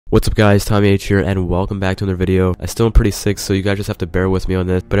What's up guys, Tommy H here, and welcome back to another video. I still am pretty sick, so you guys just have to bear with me on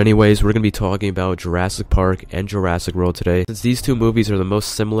this. But anyways, we're going to be talking about Jurassic Park and Jurassic World today. Since these two movies are the most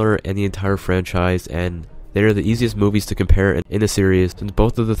similar in the entire franchise, and they are the easiest movies to compare in the series, since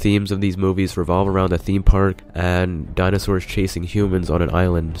both of the themes of these movies revolve around a theme park and dinosaurs chasing humans on an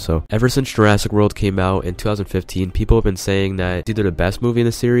island. So ever since Jurassic World came out in 2015, people have been saying that it's either the best movie in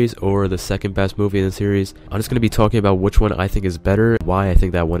the series or the second best movie in the series. I'm just going to be talking about which one I think is better, why I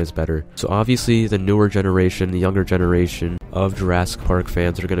think that one is better. So obviously the newer generation, the younger generation of Jurassic Park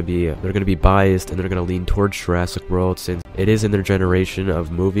fans are going to be biased, and they're going to lean towards Jurassic World since it is in their generation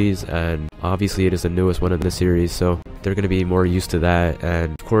of movies, and obviously it is the newest one in the series, so they're going to be more used to that.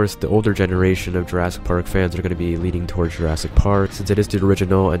 And of course the older generation of Jurassic Park fans are going to be leaning towards Jurassic Park since it is the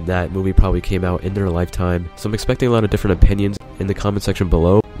original and that movie probably came out in their lifetime. So I'm expecting a lot of different opinions in the comment section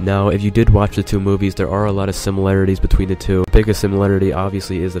below. Now, if you did watch the two movies, there are a lot of similarities between the two. The biggest similarity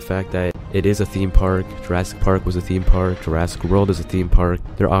obviously is the fact that it is a theme park. Jurassic Park was a theme park. Jurassic World is a theme park.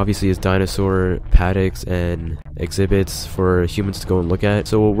 There obviously is dinosaur paddocks and exhibits for humans to go and look at.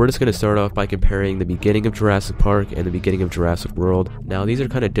 So we're just going to start off by comparing the beginning of Jurassic Park and the beginning of Jurassic World. Now, these are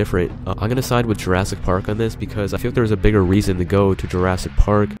kind of different. I'm going to side with Jurassic Park on this because I feel like there's a bigger reason to go to Jurassic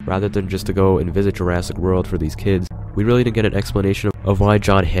Park rather than just to go and visit Jurassic World for these kids. We really didn't get an explanation of why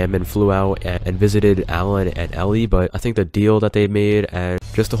John Hammond flew out and visited Alan and Ellie, but I think the deal that they made and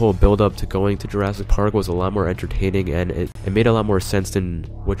just the whole build-up to going to Jurassic Park was a lot more entertaining, and it made a lot more sense than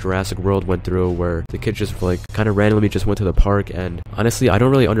what Jurassic World went through, where the kids just like kind of randomly just went to the park. And honestly, I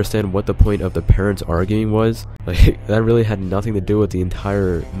don't really understand what the point of the parents arguing was. Like, that really had nothing to do with the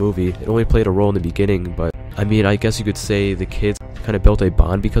entire movie. It only played a role in the beginning, but I mean, I guess you could say the kids kind of built a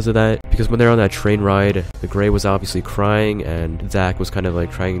bond because of that. Because when they're on that train ride, the Gray was obviously crying, and Zach was kind of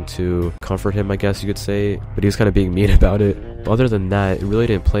like trying to comfort him, I guess you could say, but he was kind of being mean about it. But other than that, it really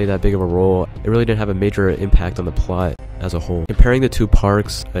didn't play that big of a role. It really didn't have a major impact on the plot as a whole. Comparing the two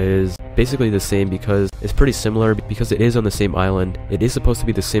parks is basically the same because it's pretty similar, because it is on the same island. It is supposed to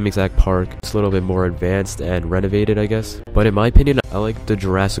be the same exact park. It's a little bit more advanced and renovated, I guess. But in my opinion, I like the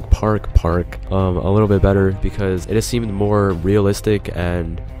Jurassic Park a little bit better because it just seemed more realistic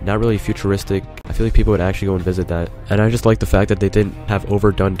and not really futuristic. I feel like people would actually go and visit that. And I just like the fact that they didn't have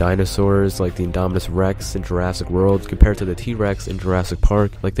overdone dinosaurs like the Indominus Rex in Jurassic World compared to the T-Rex in Jurassic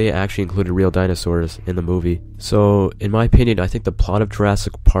Park. Like, they actually included real dinosaurs in the movie. So in my opinion, I think the plot of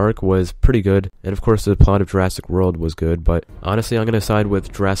Jurassic Park was pretty good, and of course the plot of Jurassic World was good, but honestly I'm gonna side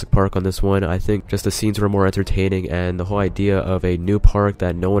with Jurassic Park on this one. I think just the scenes were more entertaining, and the whole idea of a new park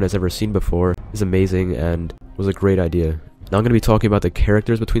that no one has ever seen before is amazing and was a great idea. Now I'm going to be talking about the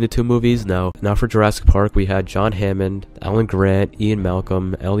characters between the two movies. Now for Jurassic Park, we had John Hammond, Alan Grant, Ian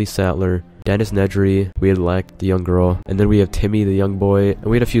Malcolm, Ellie Sattler, Dennis Nedry, we had Lex, the young girl, and then we have Timmy, the young boy, and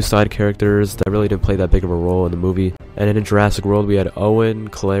we had a few side characters that really didn't play that big of a role in the movie. And then in Jurassic World, we had Owen,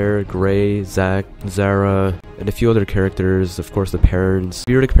 Claire, Gray, Zach, Zara, and a few other characters, of course the parents. If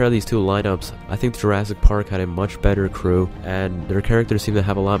you were to compare these two lineups, I think Jurassic Park had a much better crew, and their characters seem to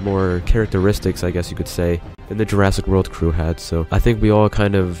have a lot more characteristics, I guess you could say, than the Jurassic World crew had. So I think we all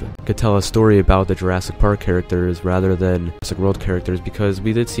kind of could tell a story about the Jurassic Park characters rather than Jurassic World characters, because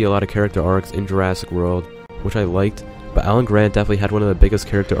we did see a lot of character arcs in Jurassic World, which I liked. But Alan Grant definitely had one of the biggest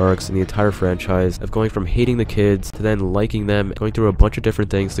character arcs in the entire franchise, of going from hating the kids to then liking them, going through a bunch of different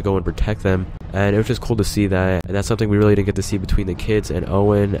things to go and protect them. And it was just cool to see that, and that's something we really didn't get to see between the kids and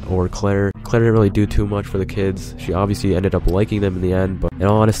Owen or Claire. Claire didn't really do too much for the kids. She obviously ended up liking them in the end, but in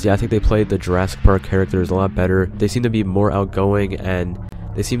all honesty, I think they played the Jurassic Park characters a lot better. They seem to be more outgoing, and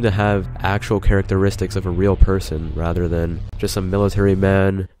they seem to have actual characteristics of a real person rather than just some military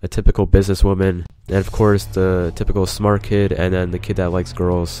man, a typical businesswoman, and of course the typical smart kid, and then the kid that likes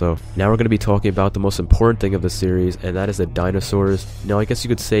girls. So now we're going to be talking about the most important thing of the series, and that is the dinosaurs. Now I guess you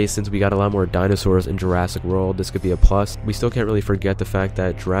could say, since we got a lot more dinosaurs in Jurassic World, this could be a plus. We still can't really forget the fact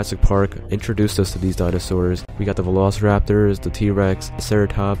that Jurassic Park introduced us to these dinosaurs. We got the Velociraptors, the T-Rex, the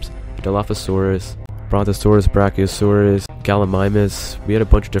Ceratops, the Dilophosaurus, Brontosaurus, Brachiosaurus, Gallimimus. We had a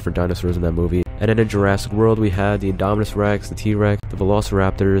bunch of different dinosaurs in that movie. And then in Jurassic World, we had the Indominus Rex, the T-Rex, the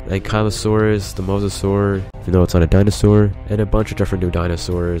Velociraptor, the Ankylosaurus, the Mosasaur, even though it's not a dinosaur, and a bunch of different new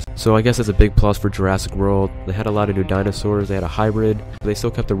dinosaurs. So I guess that's a big plus for Jurassic World. They had a lot of new dinosaurs. They had a hybrid. They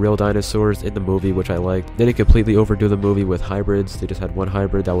still kept the real dinosaurs in the movie, which I liked. They didn't completely overdo the movie with hybrids. They just had one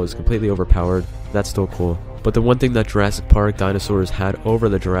hybrid that was completely overpowered. That's still cool. But the one thing that Jurassic Park dinosaurs had over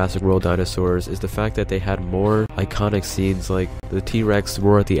the Jurassic World dinosaurs is the fact that they had more iconic scenes. Like the T-Rex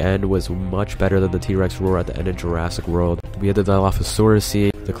roar at the end was much better than the T-Rex roar at the end of Jurassic World. We had the Dilophosaurus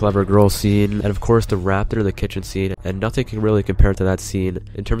scene, the clever girl scene, and of course the raptor in the kitchen scene, and nothing can really compare to that scene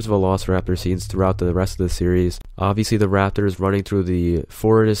in terms of velociraptor scenes throughout the rest of the series. Obviously the raptors running through the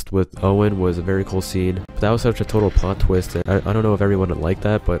forest with Owen was a very cool scene, but that was such a total plot twist, and I don't know if everyone liked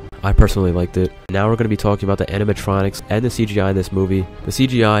that, but I personally liked it. Now we're going to be talking about the animatronics and the CGI in this movie. The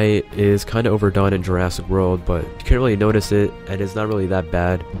CGI is kind of overdone in Jurassic World, but you can't really notice it, and it's not really that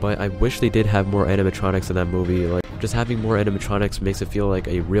bad, but I wish they did have more animatronics in that movie. Like, just having more animatronics makes it feel like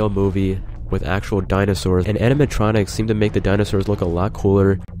a real movie with actual dinosaurs, and animatronics seem to make the dinosaurs look a lot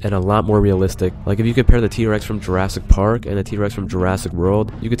cooler and a lot more realistic. Like, if you compare the T-Rex from Jurassic Park and the T-Rex from Jurassic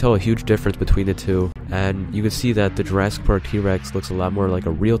World, you could tell a huge difference between the two, and you can see that the Jurassic Park T-Rex looks a lot more like a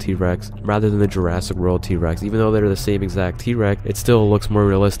real T-Rex rather than the Jurassic World T-Rex. Even though they're the same exact T-Rex, it still looks more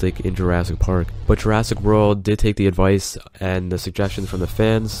realistic in Jurassic Park. But Jurassic World did take the advice and the suggestions from the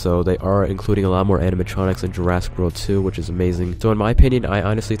fans, so they are including a lot more animatronics in Jurassic World 2, which is amazing. So in my opinion, I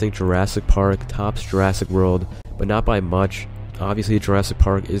honestly think Jurassic Park tops Jurassic World, but not by much. Obviously Jurassic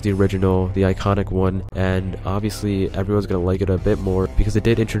Park is the original, the iconic one, and obviously everyone's gonna like it a bit more because it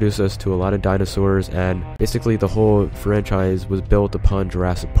did introduce us to a lot of dinosaurs, and basically the whole franchise was built upon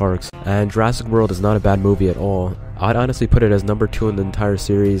Jurassic Parks. And Jurassic World is not a bad movie at all. I'd honestly put it as number 2 in the entire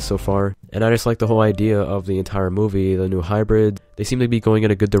series so far, and I just like the whole idea of the entire movie, the new hybrid. They seem to be going in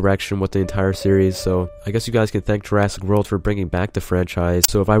a good direction with the entire series, so I guess you guys can thank Jurassic World for bringing back the franchise.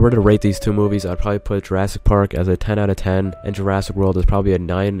 So if I were to rate these two movies, I'd probably put Jurassic Park as a 10 out of 10, and Jurassic World is probably a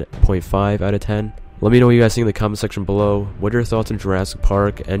 9.5 out of 10. Let me know what you guys think in the comment section below. What are your thoughts on Jurassic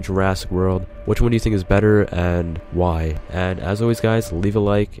Park and Jurassic World? Which one do you think is better and why? And as always guys, leave a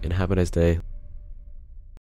like and have a nice day.